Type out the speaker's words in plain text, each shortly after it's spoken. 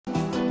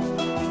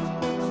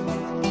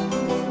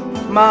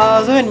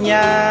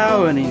Mazunya,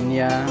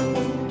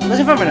 Legend of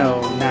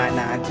Inferno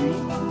 993.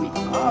 We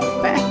are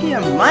back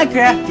in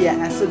Minecraft.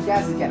 Yeah, so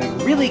guys, we got a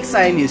really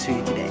exciting news for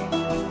you today.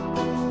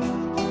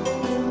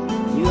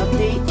 New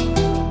update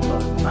for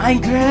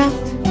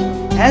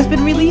Minecraft has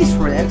been released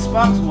for the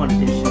Xbox One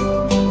edition,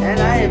 and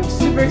I am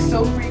super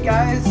stoked for you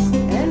guys,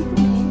 and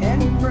for me,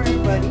 and for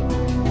everybody,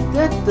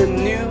 that the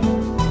new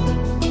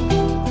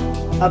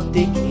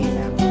update came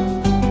out.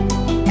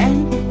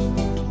 And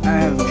I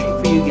have a treat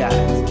for you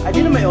guys. I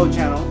did on my old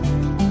channel,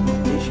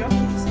 Update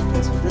Showcase.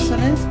 That's what this one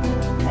is,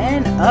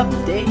 an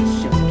Update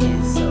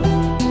Showcase. So,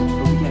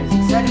 hope you guys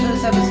are excited for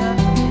this episode.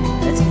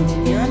 Let's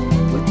continue on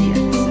with the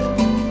episode.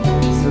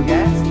 So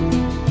guys,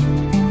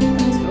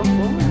 let's go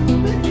forward a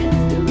little bit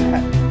and do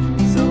that.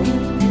 So,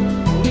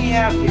 what we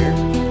have here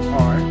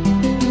are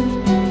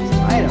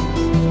some items,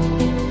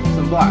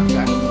 some blocks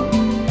actually. So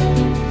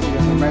we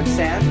got some red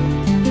sand,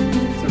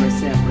 some red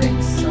sand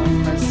bricks,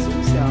 some red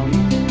stone,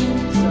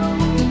 some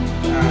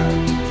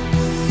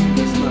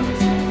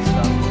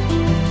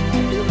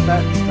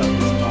that stuff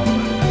is called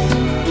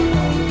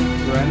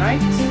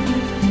granite.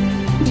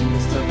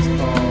 This stuff is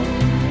called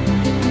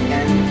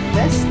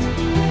amethyst.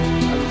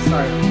 I'm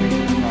sorry for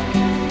making this wrong.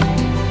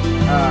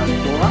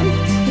 Dorite.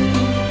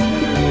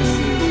 And then this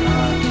is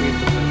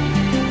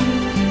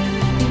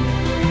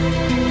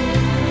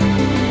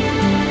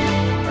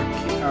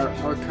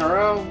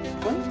Arcaro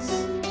points.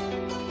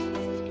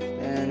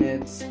 And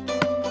it's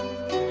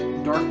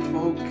dark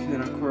oak,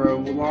 then Arcaro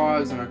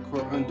logs, and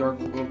dark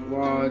oak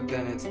log,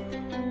 then it's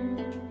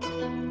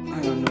I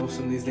don't know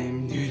some of these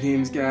new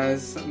names,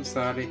 guys. I'm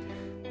sorry.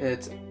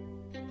 It's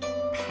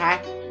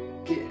packed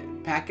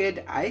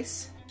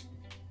ice.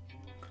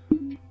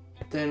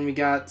 Then we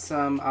got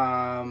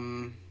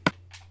some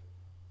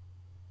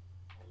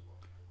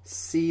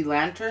sea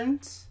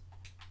lanterns.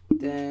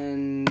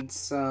 Then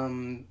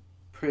some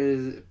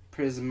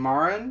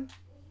prismarin.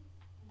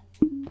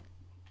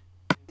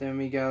 Then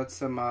we got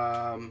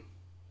some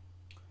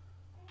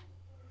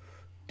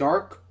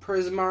dark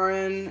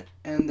prismarin,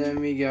 and then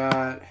we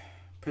got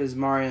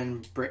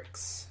prismarin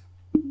bricks.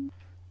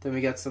 Then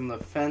we got some of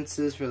the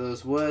fences for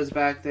those woods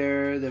back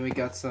there. Then we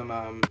got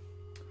some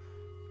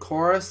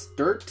chorus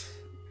dirt.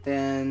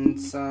 Then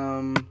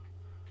some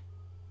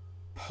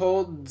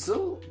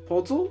podzol.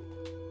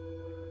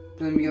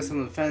 Then we got some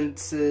of the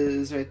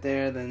fences right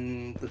there.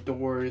 Then the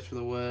doors for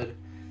the wood.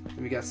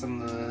 Then we got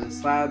some of the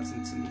slabs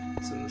and some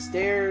of the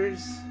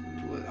stairs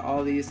with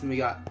all these. And we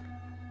got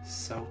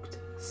soaked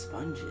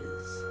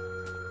sponges.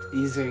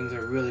 These things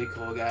are really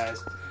cool,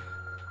 guys.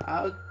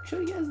 I'll show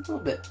you guys a little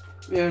bit.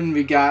 And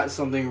we got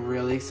something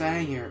really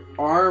exciting here.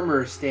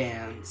 Armor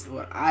stands.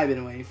 What I've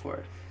been waiting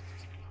for.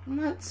 I'm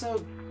not so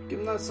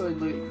good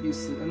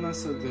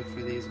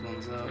for these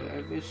ones though.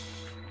 I wish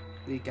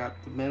we got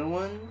the middle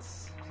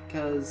ones,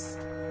 because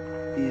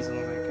these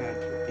ones are kind of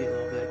trippy a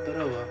little bit, but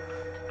oh well.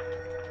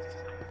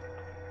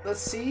 Let's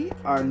see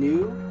our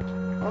new.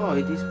 Oh,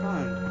 he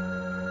despawned.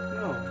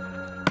 No,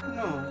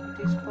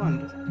 he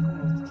despawned.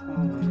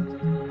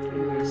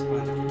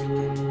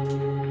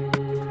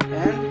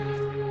 And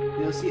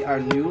you'll see our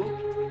new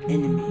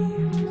enemy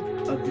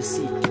of the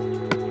sea.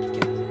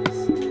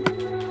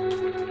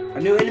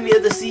 Our new enemy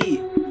of the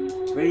sea.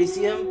 Ready to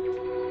see him?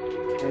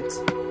 Let's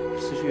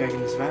switch back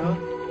into survival.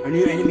 Our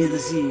new enemy of the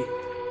sea.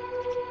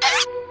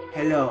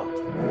 Hello.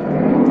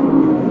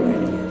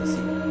 Enemy of the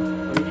sea.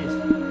 What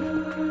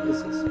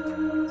is this?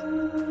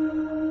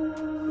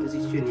 What is he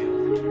shooting me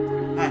with?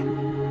 Hi.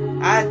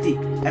 Avati.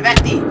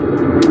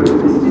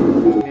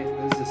 Okay,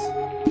 what is this?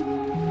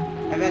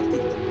 Avati.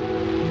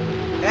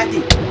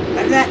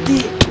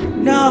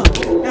 No.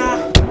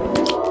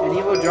 And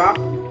he will drop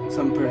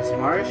some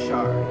prismarin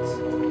shards.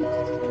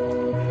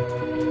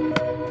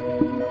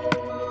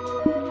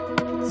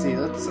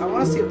 I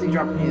want to see if they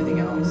drop anything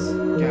else,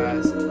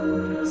 guys.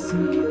 Let's see.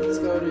 Let's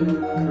go to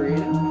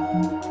creative.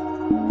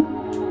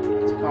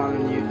 Spawn a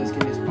new. Let's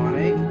get a new spawn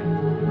egg.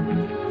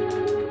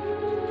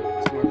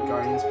 Some more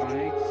guardian spawn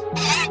eggs.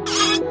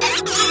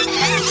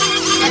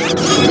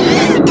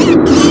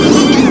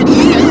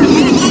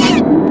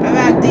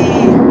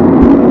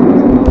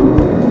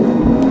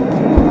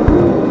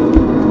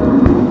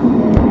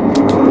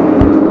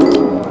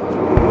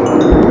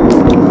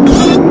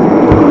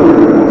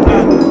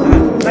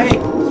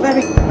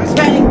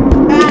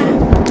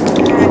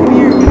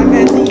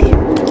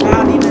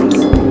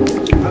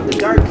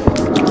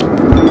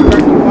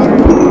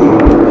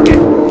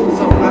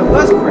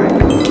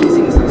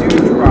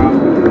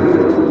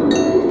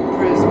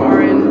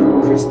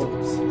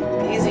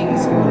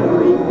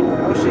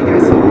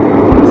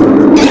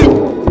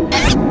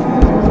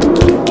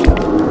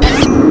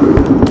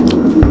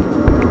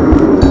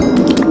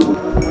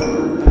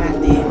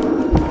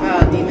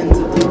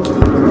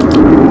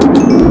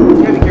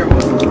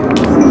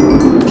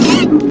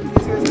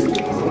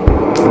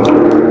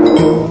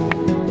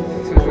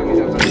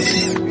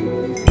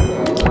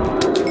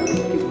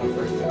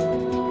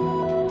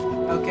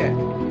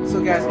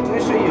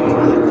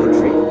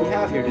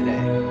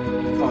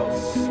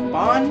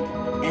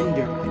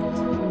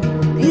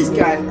 These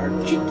guys are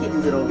cheeky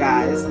little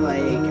guys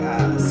like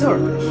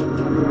silverfish.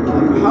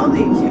 How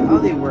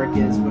they work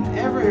is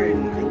whenever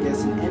I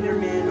guess an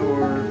Enderman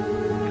or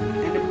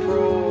Ender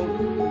Pearl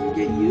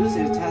get used,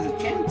 it has a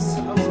chance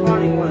of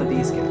spawning one of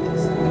these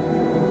guys.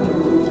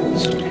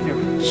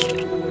 Enderman,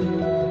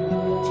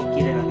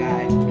 cheeky little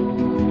guy.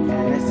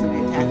 Yeah, let's see the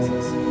attacks.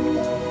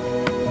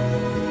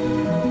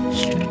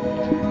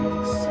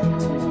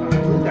 I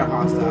believe they're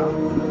hostile.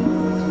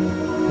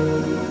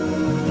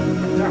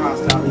 They're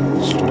hostile.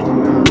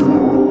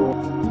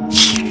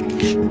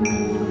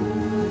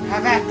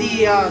 Have at the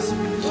okay, yeah,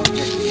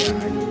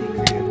 I need to be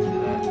creative to do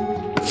that.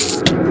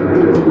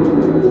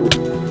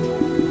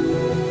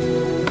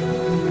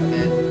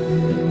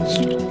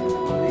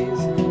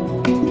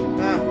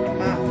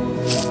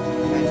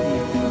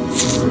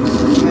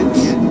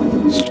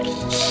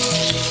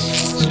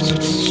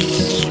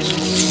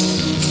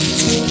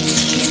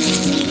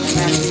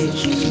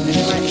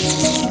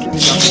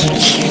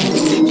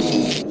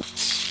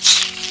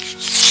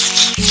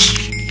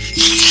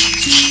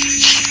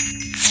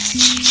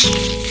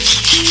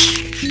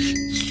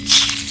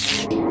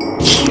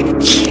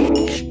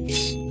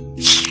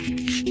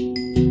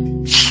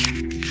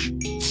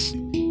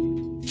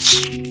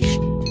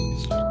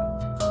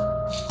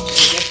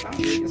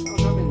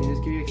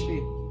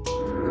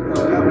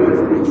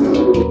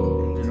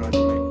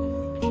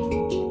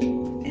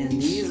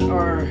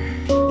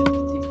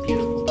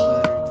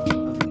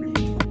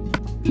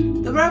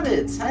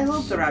 Rabbits! I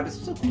love the rabbits.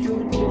 So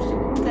cute.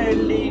 They're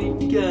lady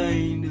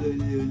kind.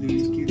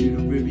 Those cute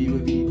little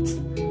rabbits.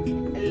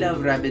 I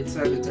love rabbits.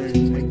 Rabbits are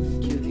like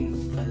cute and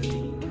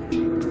fuzzy.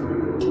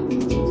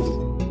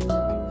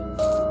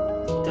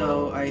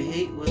 Though I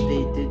hate what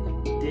they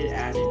did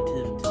add into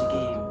the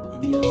game.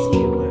 And you'll see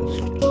it right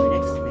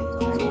next to me.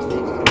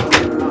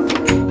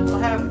 I'll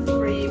have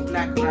 3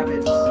 black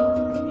rabbits.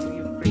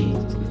 Free.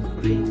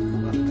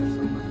 Well, there's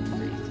so much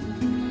free.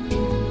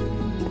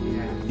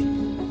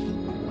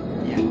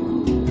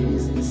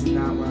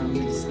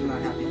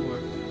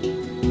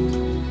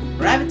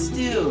 Rabbit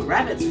stew,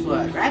 rabbit's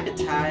foot, rabbit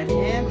hide,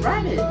 and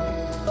rabbit,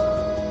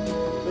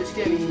 which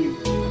can be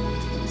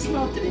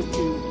smelted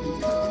into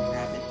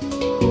rabbit.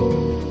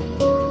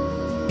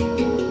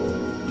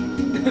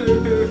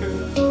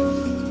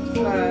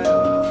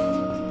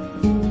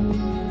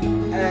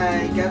 I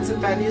got some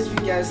bad news for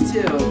you guys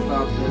too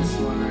about this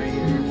one right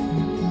here.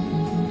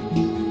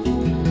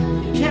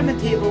 Enchantment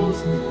tables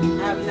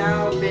have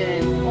now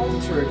been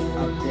altered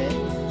a bit,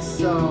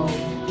 so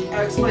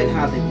I'll explain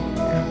how they work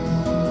now.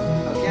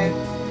 Okay?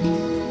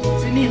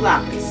 So you need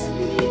lapis.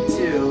 You need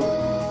to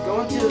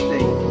go into the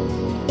thing.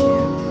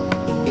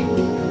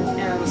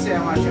 And let's say I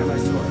want to try my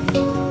sword.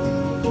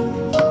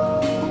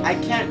 I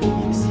can't.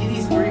 You see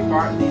these 3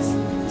 these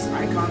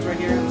icons right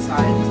here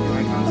inside? These new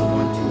icons,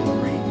 1, 2, and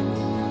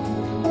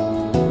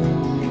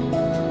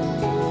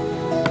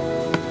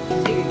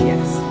 3. Take a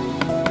guess.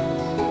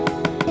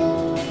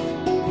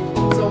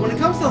 So when it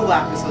comes to the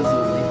lapis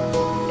lazuli,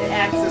 it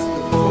acts as the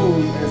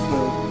code as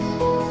the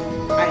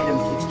item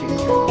exchanger.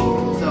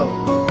 So,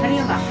 depending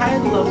on the high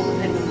level,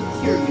 depending on the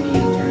tier you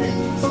need to turn it.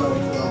 So, for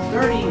level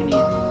 30, you need 3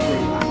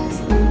 lapis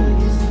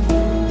lazulis.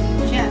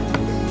 Enchant,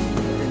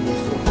 then you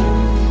sword.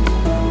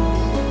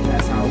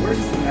 That's how it works,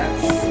 and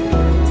that's it.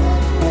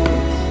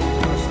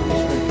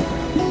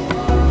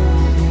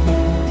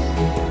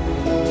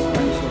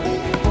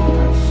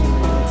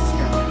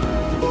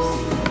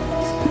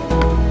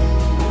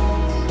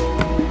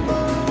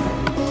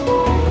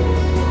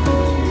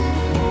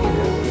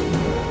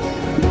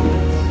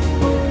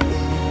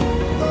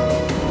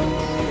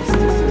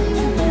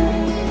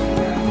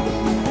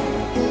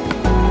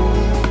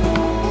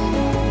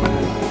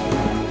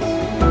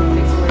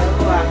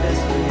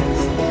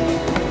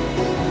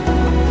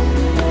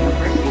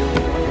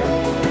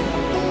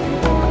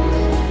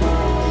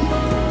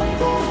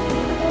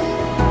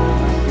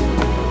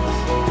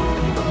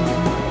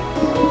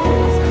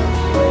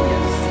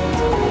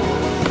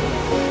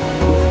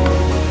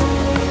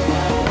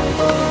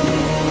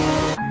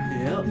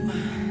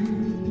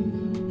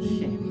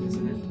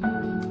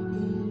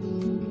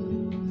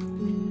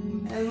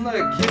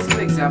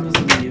 Examples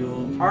of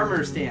new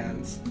armor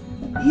stands.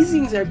 These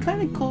things are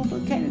kind of cool,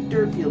 but kind of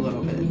derpy a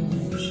little bit.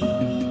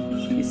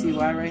 You see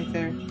why right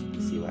there?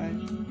 You see why?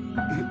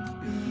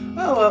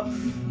 Oh well.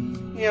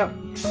 Yeah.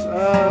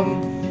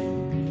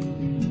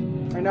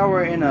 Right now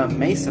we're in a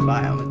mesa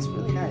biome. It's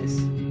really nice.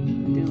 I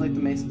do like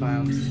the mesa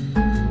biomes.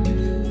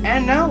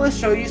 And now let's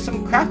show you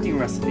some crafting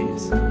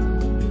recipes.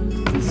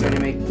 Starting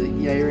to make the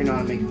you already know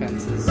how to make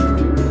fences.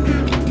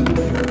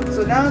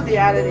 So now that they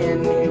added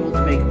in, you're able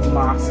to make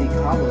mossy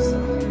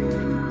cobblestone.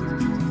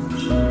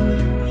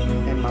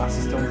 And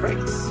mossy stone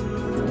bricks.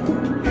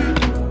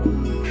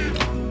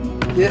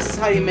 This is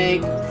how you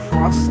make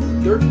frost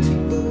dirt,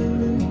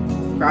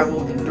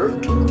 gravel and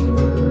dirt.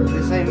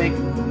 This is how you make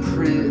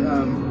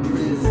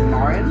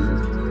prismarine,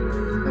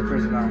 the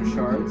prismarine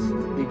shards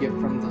you get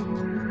from the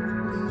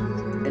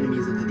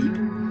enemies of the deep.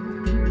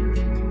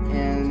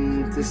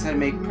 And this is how you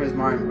make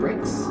prismarine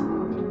bricks.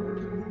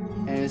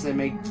 And this is how you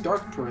make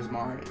dark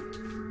prismarine.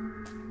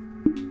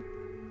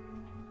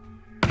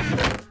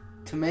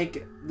 to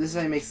make this,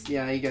 I make,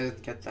 yeah, you guys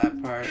get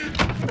that part.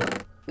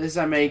 This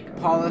I make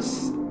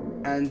polished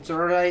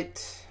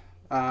andesite,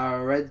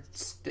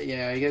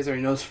 yeah, you guys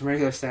already know it's from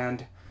regular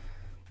sand.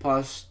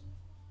 Polished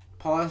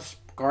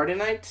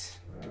gardenite,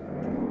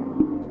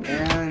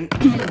 and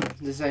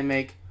this I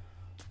make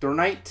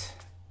dornite.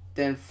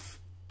 Then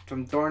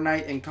from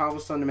dornite and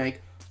cobblestone to make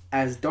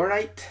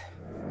asdornite.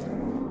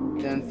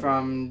 Then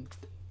from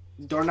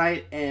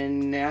dornite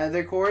and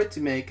nether core to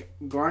make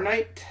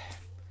garnite.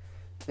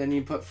 Then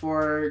you put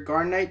 4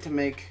 garnite to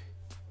make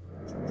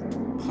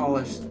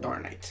polished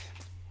dornite.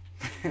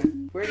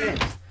 Weird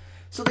names.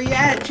 So they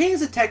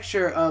changed the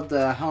texture of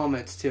the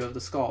helmets too, of the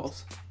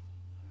skulls,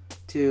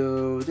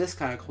 to this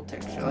kind of cool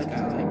texture, like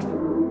I like.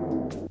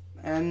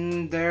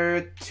 And there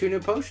are 2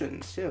 new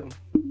potions too.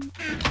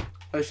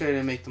 I'll show you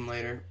to make them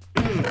later.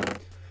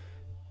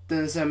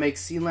 Then I make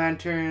sea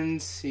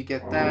lanterns. You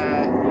get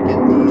that. You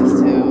get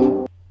these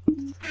too.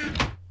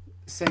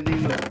 Same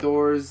thing with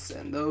doors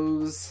and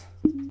those.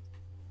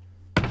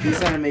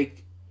 These I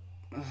make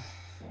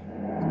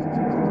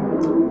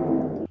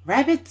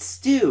rabbit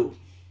stew.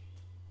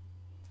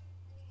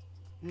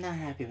 I'm not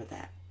happy with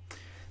that.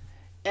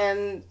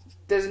 And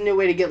there's a new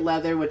way to get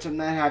leather, which I'm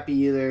not happy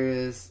either.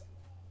 Is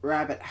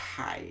rabbit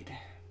hide.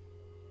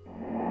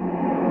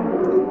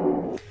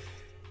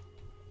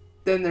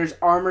 Then there's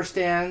armor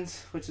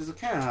stands, which is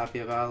kind of happy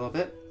about a little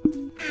bit.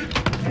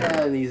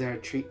 And these are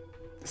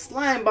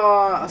slime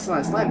blocks.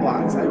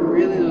 I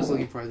really was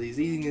looking for these.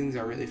 These things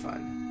are really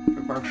fun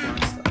for parkour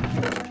and stuff.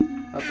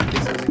 Oh,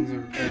 these things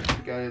are. I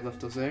forgot I left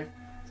those there.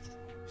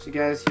 So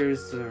guys,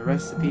 here's the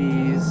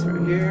recipes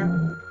right here.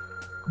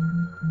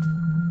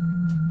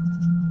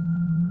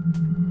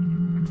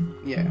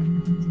 Yeah,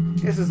 I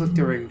guess just look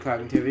to regular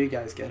crafting too. You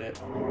guys get it.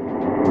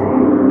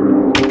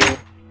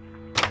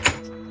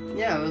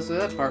 Yeah, that's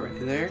that part right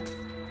there.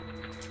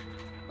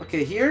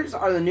 Okay, here's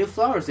are the new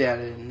flowers they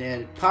added. They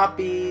added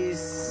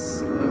poppies.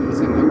 They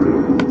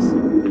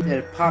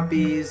added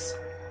poppies,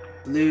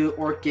 blue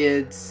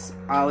orchids,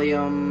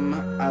 allium,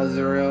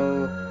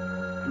 azuril,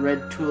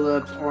 red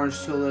tulips,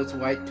 orange tulips,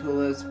 white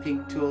tulips,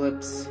 pink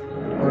tulips,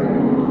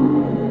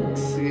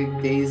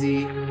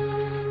 daisy,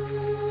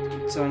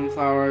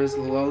 sunflowers,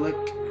 lilac,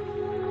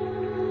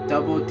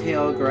 double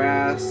tail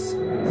grass,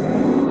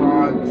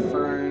 frog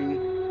fern,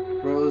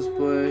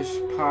 rosebush,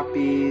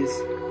 poppies.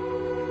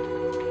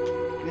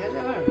 Yeah, they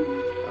are.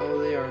 Oh,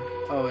 they are.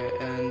 Oh,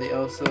 yeah, and they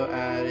also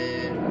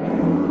added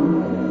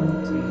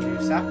some new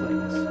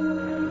saplings.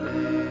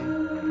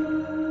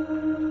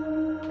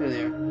 There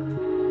they are.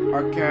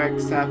 Archaic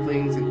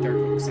saplings and dirt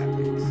oak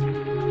saplings.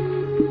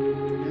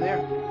 There they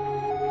are.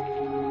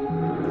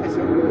 Nice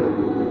one.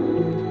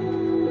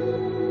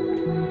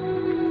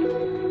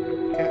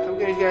 Okay, I'm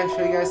gonna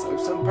show you guys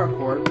some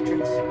parkour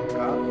tricks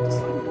about the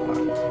slime block.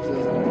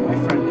 My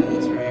friend did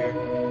this right here.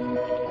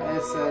 I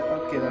said,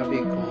 okay, that'll be a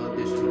cool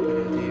addition to put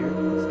into here.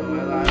 So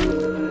my last one,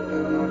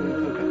 I'm not gonna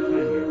put it in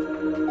here.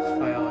 Just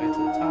fly all the way to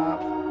the top.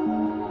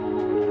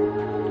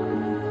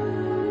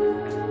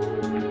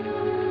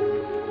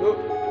 Oh,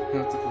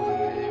 that's a cool thing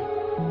to do.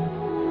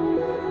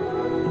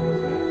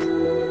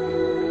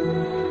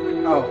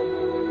 Oh,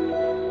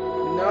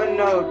 no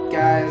note,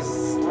 guys.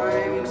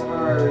 Slime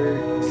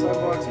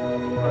blocks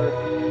are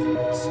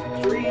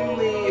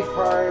extremely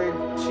hard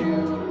to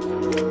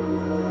move.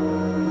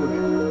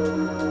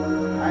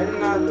 I did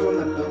not the one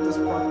that built this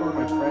parkour.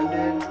 My friend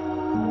did.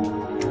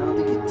 I don't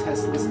think he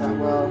tested this that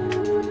well.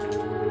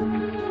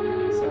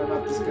 Sorry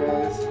about this,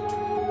 guys.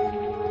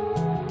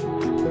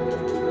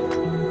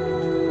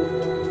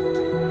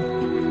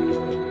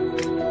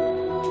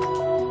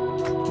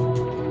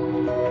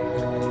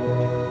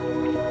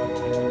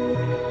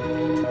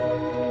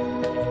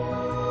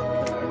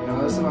 Now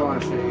this is what I want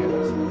to show you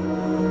guys.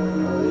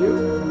 How are you?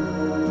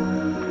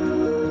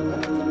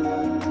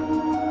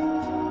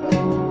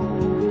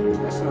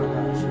 That's not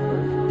how it should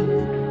work.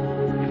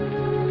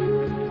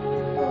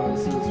 Oh,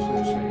 this is what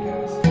I'm show you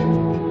guys.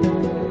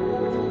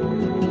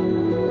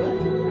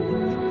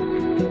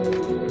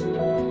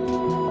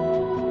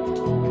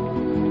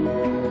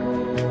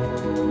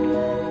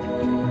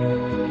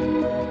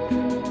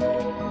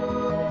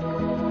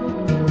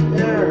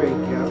 There we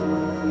go.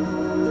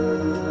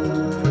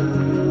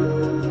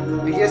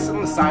 I guess on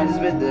the sides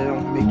of it, they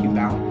don't make you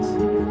bounce.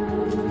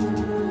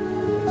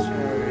 Let's try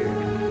right here.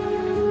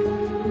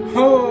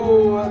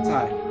 Oh, that's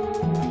high.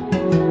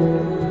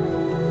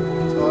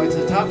 Let's go all the way to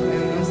the top, and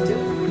let's do it.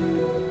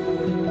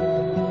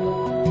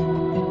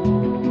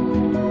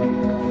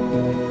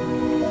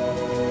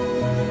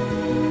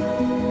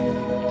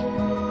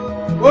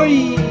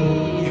 Whee!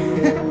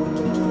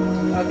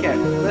 Okay,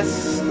 let's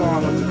go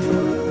on with the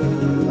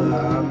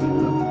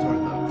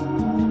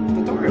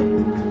tutorial.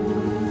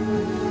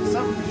 So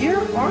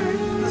here are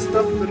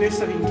the new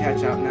stuff you can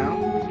catch out now.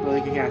 So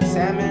you can catch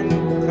salmon,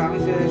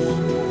 clownfish,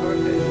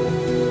 parfish.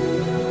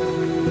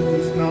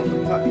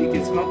 You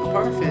can smelt the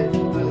parfish, the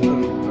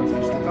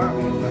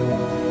clownfish,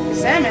 the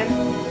salmon,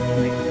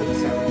 like the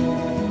salmon,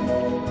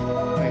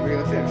 like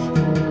regular fish.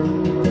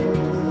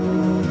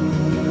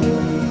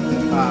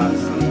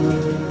 Some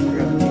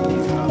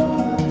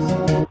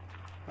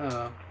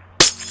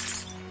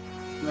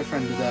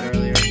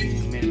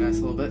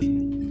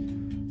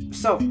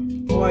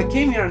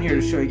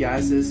to show you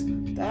guys is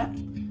that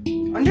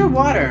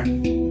underwater,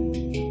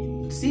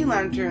 sea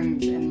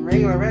lanterns and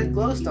regular red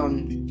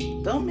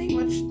glowstone don't make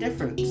much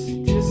difference.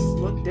 They just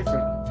look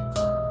different.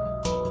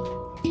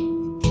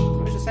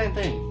 It's the same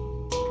thing.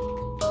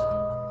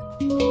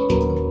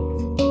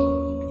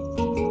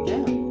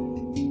 Yeah.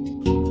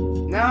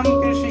 Now I'm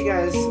gonna show you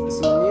guys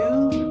some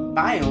new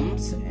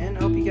biomes and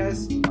I hope you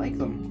guys like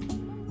them.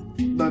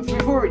 But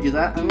before we do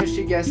that, I'm gonna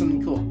show you guys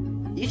something cool.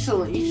 Each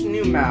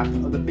new map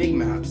of the big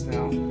maps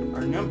now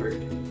are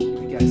numbered.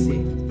 You guys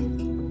see.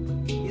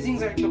 These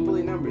things aren't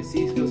completely numbered.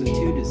 See, it goes to 2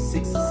 to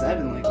 6 to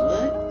 7. Like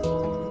what?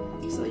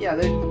 So yeah,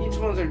 each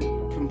ones are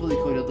completely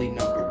codedly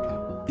numbered.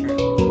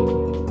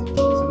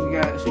 So we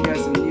got show you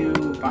guys some new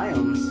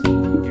biomes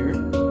here.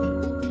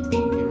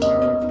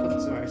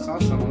 I saw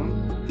some of them.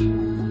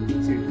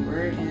 Let's see,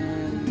 we're in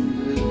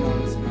on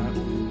this map.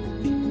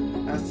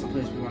 That's the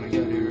place we want to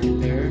go to right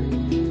there.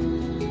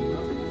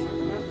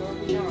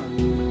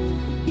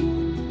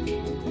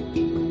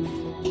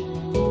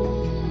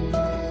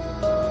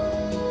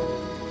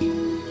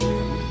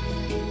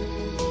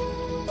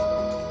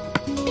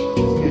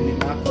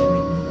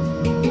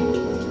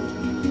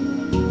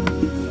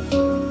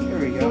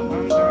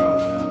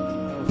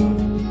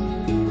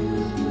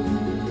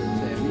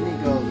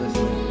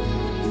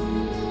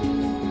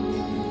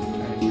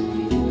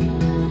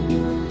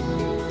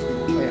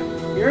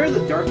 Here are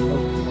the dark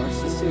oak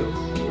forests too.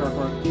 Dark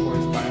oak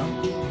forest biome.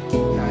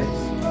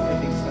 Nice. I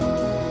think so.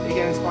 They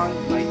can spawn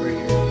like right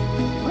here.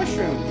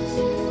 Mushrooms.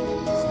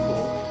 That's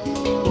cool.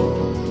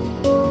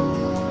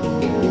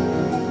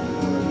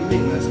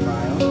 Leaving this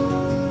biome.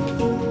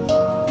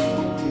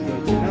 We go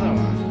to another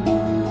one.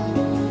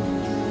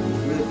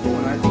 It's really cool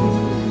and I think it's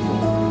really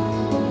cool.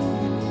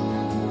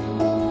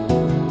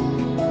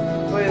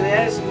 Oh yeah, they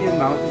added some new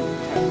mountain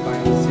type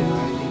biomes too.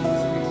 I think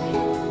it's pretty neat.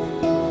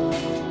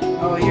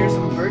 Oh, here's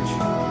some birch.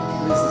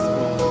 This is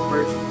cool.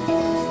 Birch.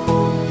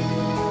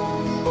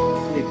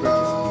 Hey,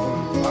 birches.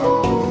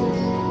 Flower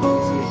forests.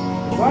 You see,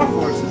 the flower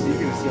forests, you're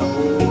gonna see a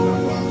whole lot of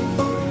flower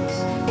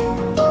forests.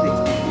 I think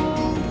it's pretty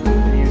neat.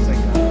 And here's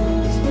like a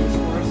spruce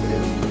forest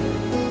too.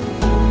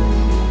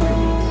 Pretty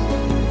neat.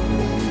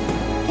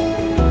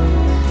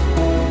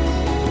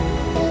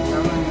 Now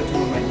I'm gonna go to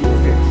one of my new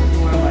favorites.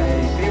 One of my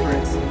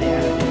favorites that they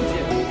added in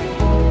too.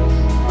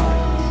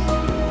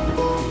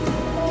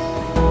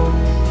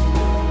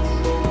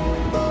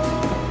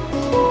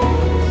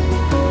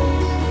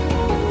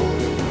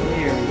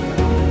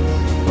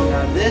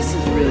 This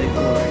is really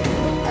cool right here.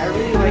 I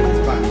really like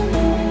this biome.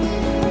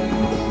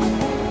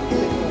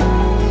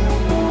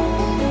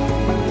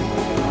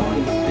 All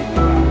these big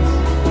clouds.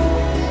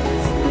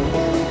 It's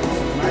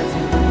nice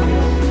and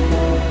real.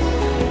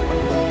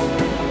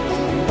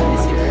 You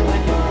see, I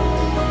like it.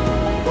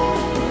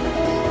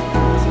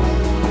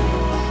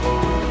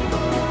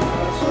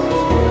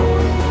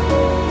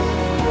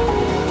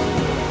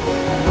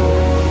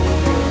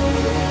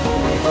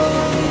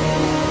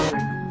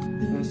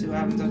 Let's see what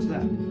happens after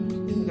that.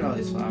 Look at all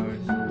these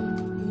flowers.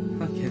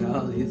 Look at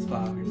all these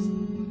flowers.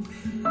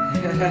 I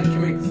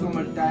can make so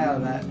much dye out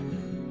of that.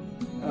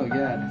 Oh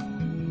god.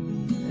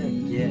 Oh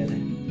god.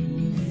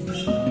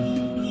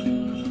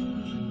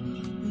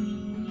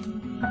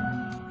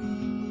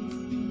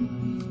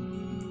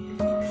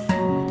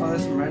 Oh,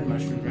 there's some red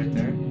mushrooms right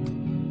there.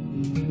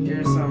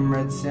 Here's some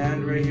red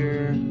sand right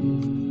here.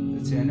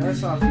 Let's see, I know I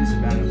saw a few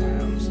savannah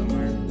biomes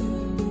somewhere.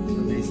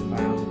 The basic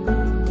biome.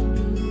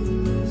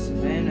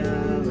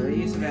 Savannah, where are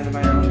you savannah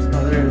biomes?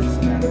 Oh, there's a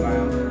savannah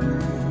biome.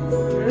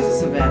 There's a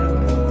savannah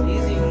biome.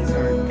 These things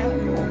are kind of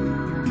cool.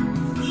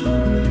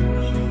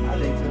 I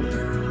think so.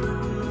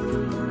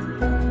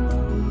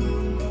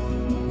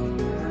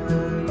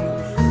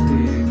 Let's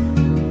see.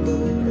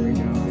 There we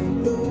go.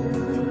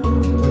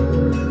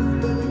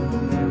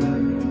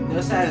 They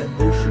also had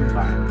ocean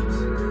biomes.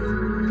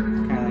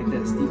 Kind of like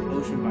this, deep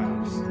ocean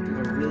biomes. They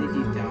go really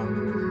deep down.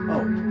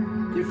 Oh,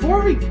 before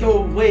we go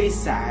way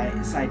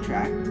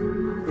sidetracked,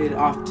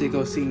 off to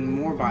go see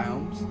more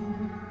biomes.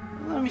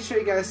 Let me show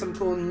you guys some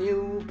cool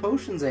new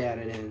potions I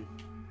added in.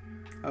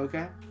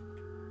 Okay.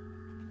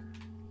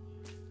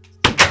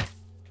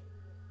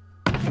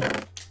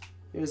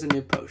 Here's the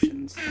new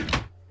potions.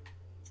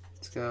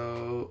 Let's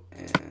go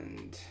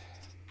and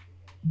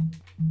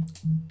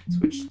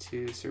switch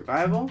to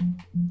survival.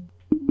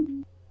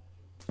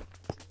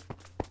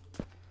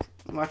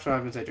 Watch what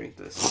happens I drink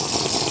this.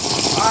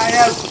 I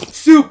have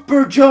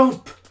super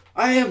jump!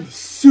 I am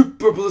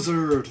super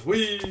blizzard!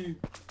 Whee!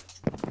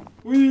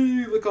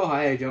 Whee! Look how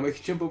high I jump. I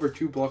can jump over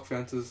 2 block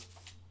fences.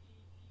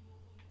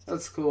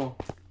 That's cool.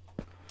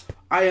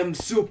 I am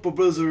super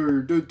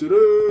blizzard! Do, do,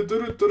 do,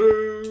 do, do,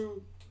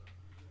 do.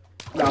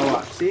 Now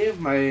watch. See?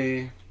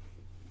 My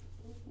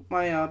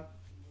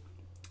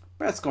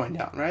breath's going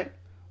down, right?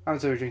 I'm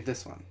going to drink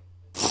this one.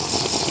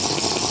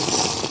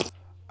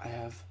 I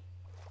have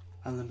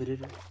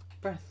unlimited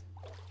breath.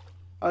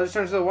 Oh, this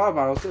turns into a water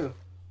bottle too.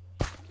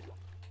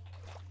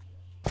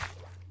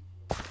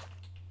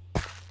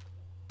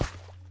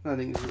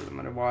 Nothing is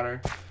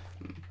underwater.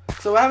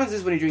 So what happens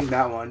is when you drink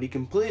that one, you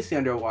completely stay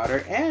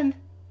underwater, and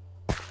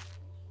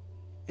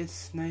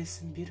it's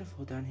nice and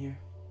beautiful down here.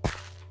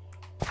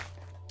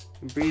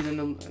 I'm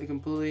breathing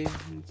completely.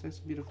 It's nice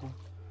and beautiful.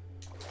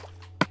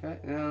 Okay,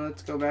 now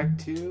let's go back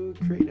to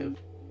creative.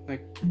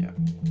 Like, yeah.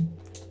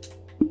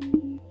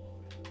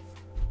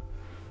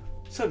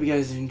 So, if you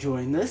guys are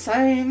enjoying this,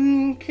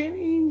 I'm kind of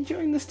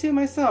enjoying this too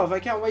myself. I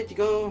can't wait to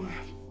go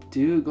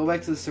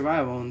back to the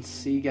survival and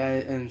see you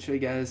guys and show you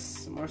guys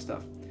some more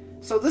stuff.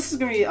 So, this is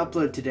gonna be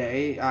uploaded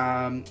today,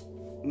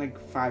 like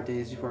 5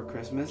 days before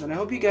Christmas, and I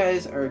hope you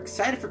guys are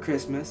excited for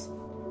Christmas.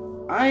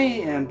 I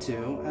am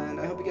too, and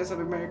I hope you guys have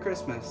a Merry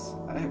Christmas.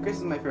 Christmas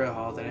is my favorite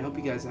holiday. I hope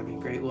you guys have a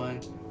great one,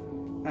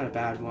 not a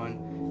bad one,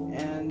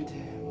 and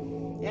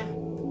yeah.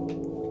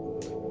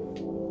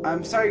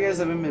 I'm sorry guys,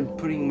 I haven't been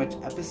putting much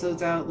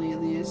episodes out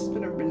lately. It's just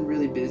been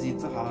really busy.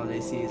 It's the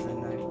holiday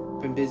season.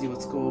 I've been busy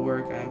with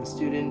schoolwork. I'm a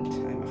student.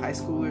 I'm a high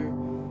schooler,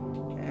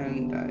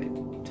 and I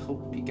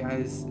hope you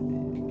guys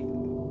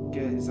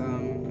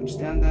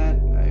understand that.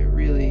 I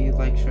really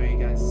like showing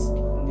you guys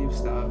new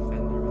stuff and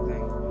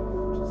everything.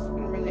 It's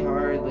been really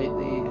hard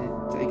lately.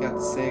 I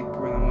got sick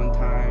around one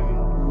time,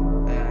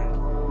 and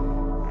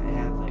I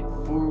had like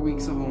 4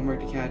 weeks of homework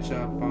to catch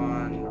up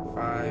on, or 5,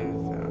 I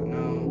don't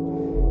know.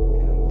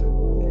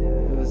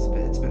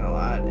 It's been a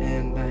lot,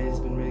 and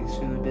I've been really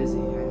extremely busy.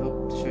 I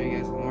hope to show you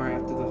guys more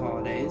after the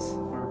holidays,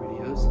 more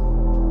videos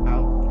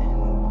out, and I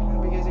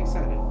hope you guys are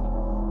excited,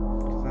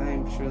 because I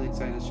am surely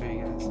excited to show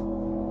you guys.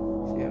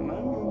 So yeah, my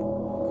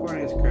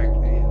coordinates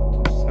correctly.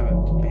 Let's just have a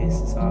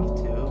basis off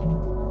too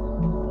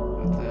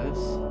with this.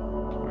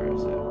 Where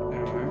is it?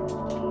 There we are.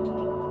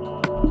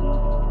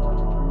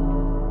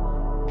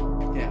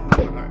 Yeah, I'm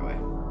going the right way.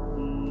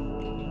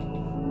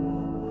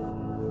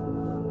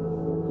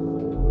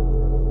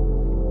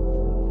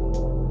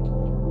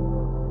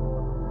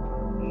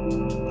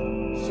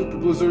 Super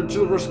Blizzard to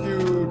the rescue!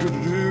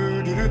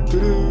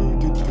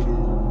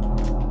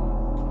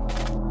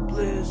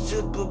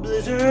 Super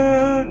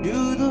Blizzard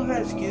to the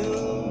rescue!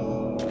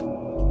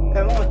 I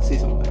want to see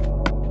something.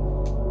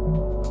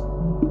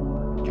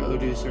 Go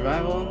to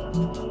survival.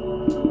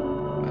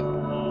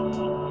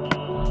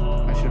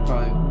 I should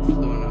probably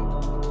flown up.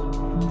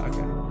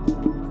 Okay.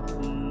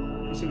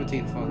 Let's see if I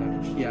take fall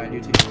damage. Yeah, I do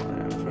take fall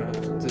damage. Right?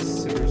 This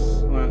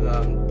is one of the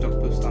jump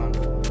boost on.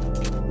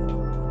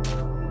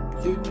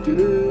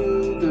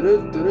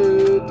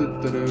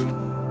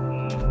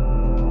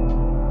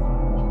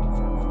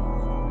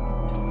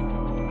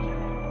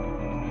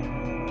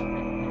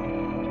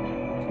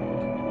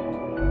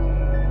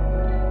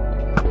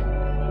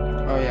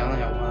 Oh yeah, I only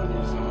have one of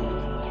these on.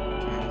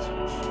 Okay,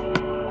 switch.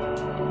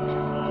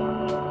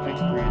 Back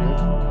to creative.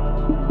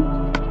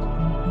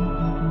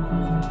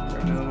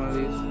 Grab another one of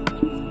these.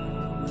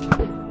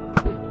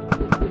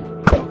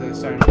 Okay, it's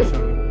starting to show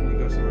me. I need to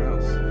go somewhere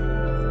else.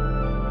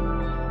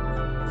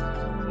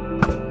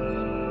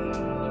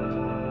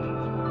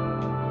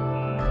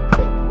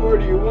 Where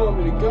do you want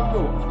me to go?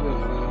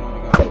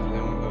 They want me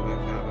to go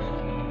back that way.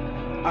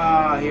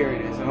 Ah, here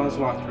it is. I almost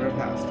walked right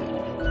past it.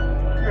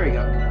 There we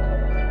go.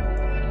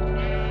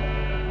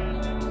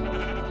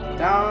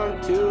 Down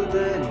to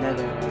the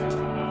nether.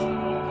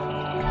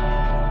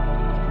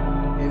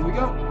 In we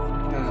go.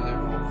 Another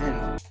end.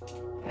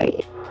 Hey.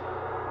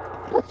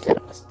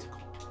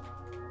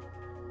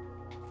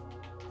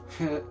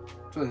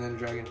 Trolling the Ender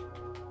Dragon.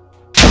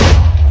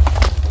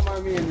 Don't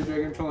mind me, Ender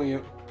Dragon, trolling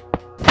you.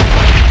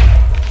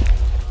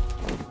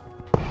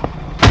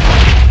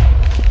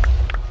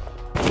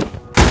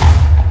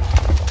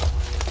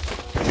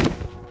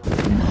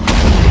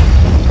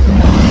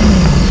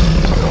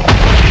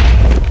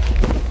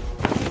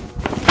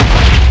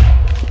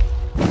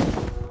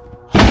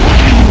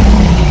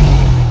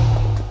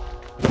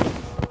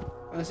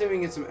 Let's see if we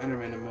can get some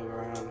Endermen to move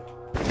around.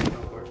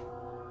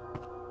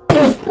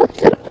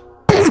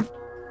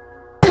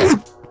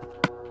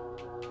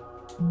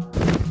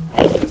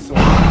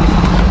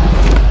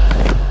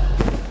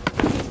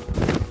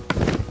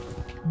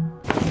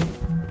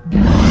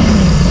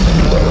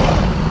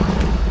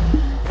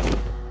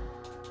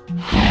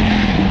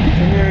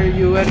 Come here,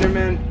 you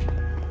Enderman.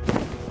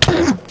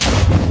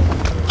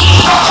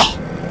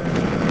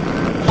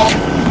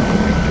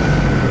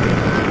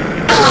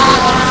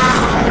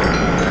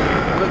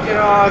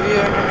 All of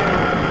you.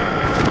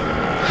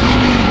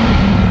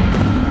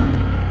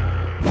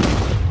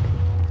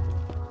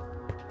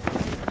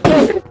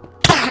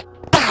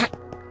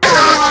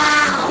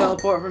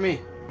 Teleport for me.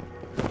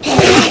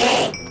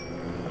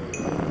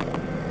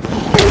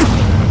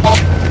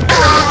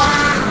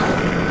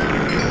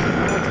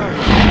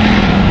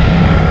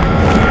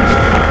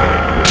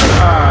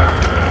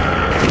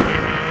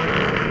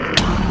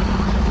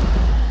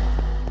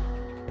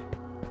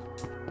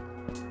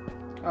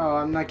 Oh,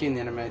 I'm not getting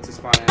the Enderman to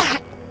spawn in.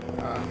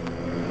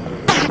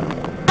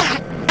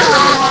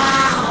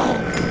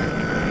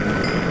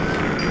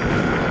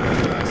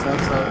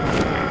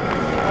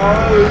 Oh,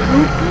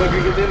 I'm not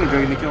gonna get the Ender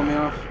Dragon to kill me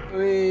off.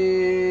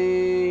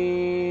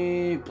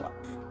 Plop.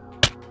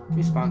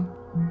 Respawn.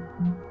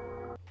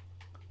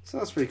 So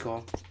that's pretty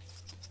cool.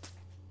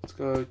 Let's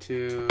go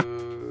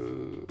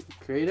to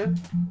creative.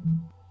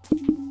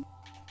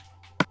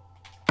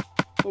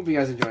 Hope you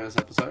guys enjoyed this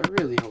episode. I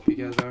really hope you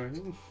guys are.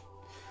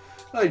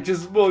 I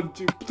just want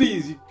to.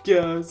 Please, you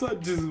guys. I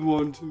just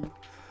want to.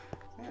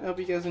 I hope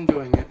you guys are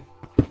enjoying it.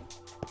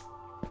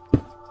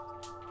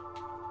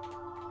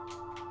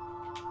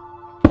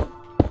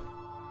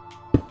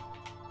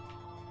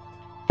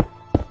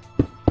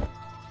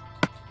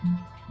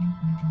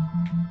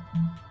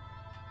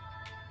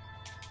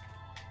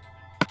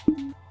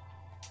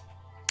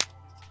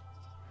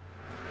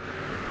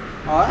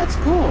 Oh, that's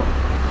cool.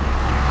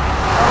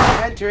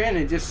 Oh, enter in,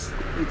 it just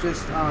teleports you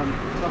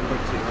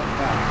like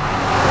that.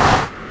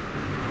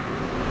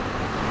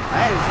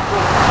 That is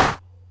cool.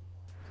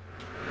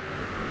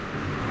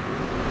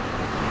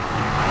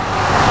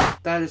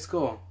 That is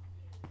cool.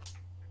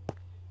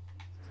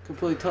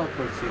 Completely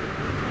teleports you.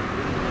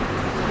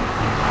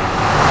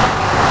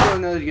 Let's go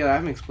Nether together. I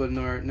haven't explored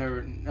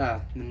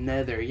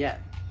Nether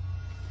yet.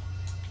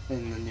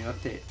 In the new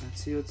update.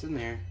 Let's see what's in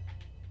there.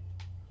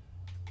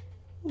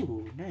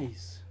 Ooh,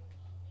 nice.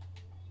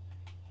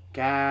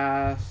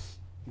 Gas,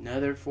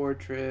 Nether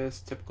fortress,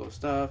 typical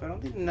stuff. I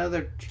don't think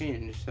Nether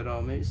changed at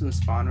all. Maybe some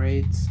spawn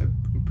rates have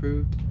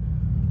improved.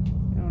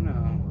 I don't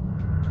know.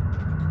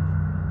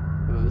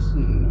 Oh, this is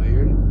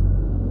weird.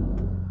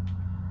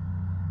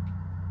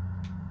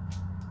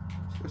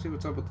 Let's go see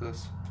what's up with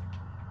this.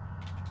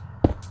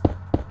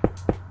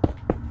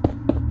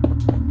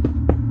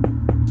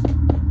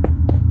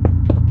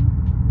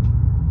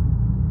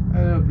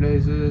 Hello,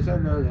 places.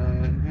 Hello,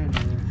 land.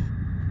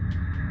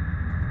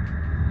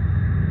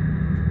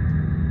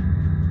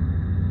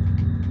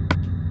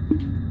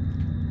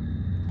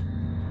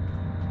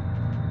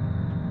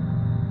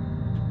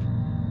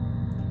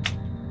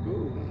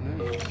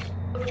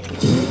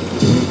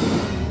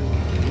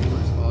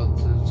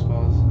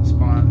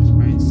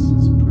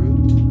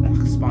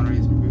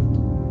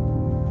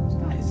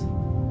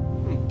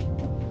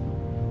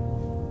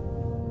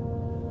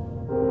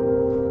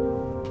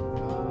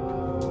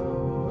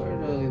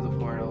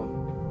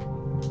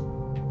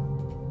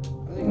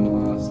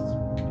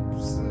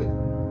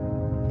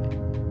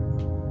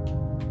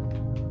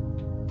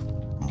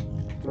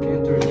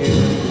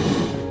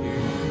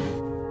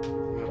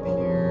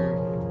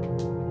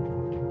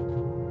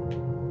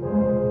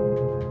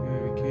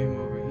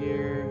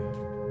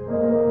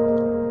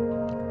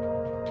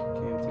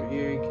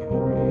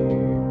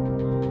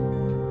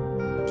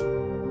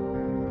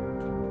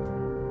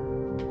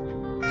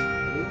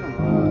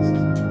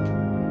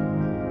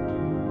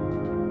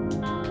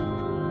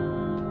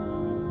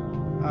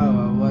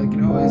 What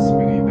can always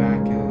bring me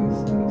back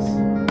is this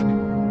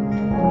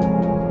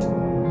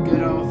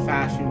good old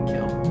fashioned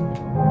kill.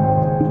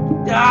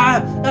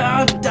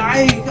 I'm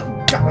dying!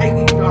 I'm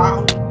dying!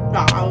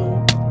 No!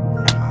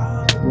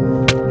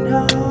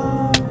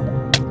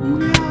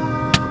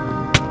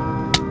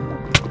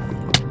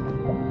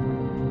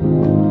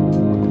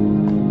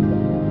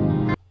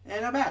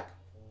 And I'm back.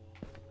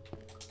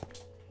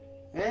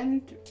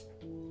 And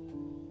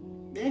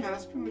yeah,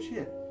 that's pretty much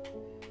it.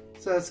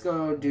 So let's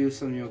go do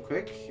something real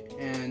quick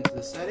and to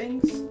the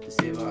settings,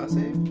 disable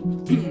autosave.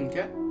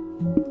 Okay.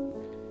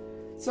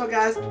 So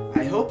guys,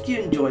 I hope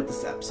you enjoyed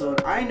this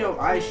episode. I know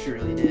I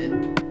surely did.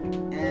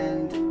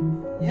 And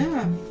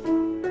yeah,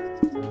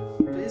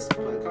 please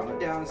put a comment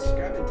down,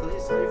 subscribe, and tell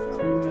your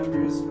family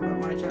members about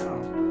my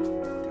channel.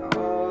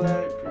 All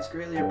that is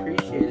greatly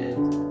appreciated.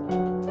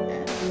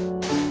 And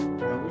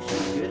I wish you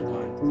a good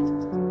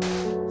one.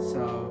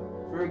 So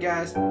remember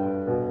guys,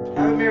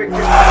 have a Merry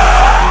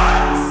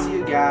Christmas. See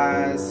you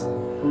guys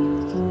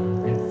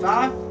in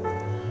 5,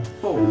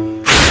 4, 2,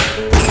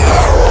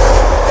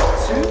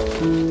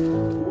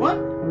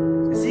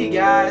 1. See you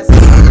guys.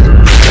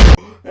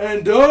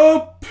 And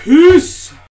peace.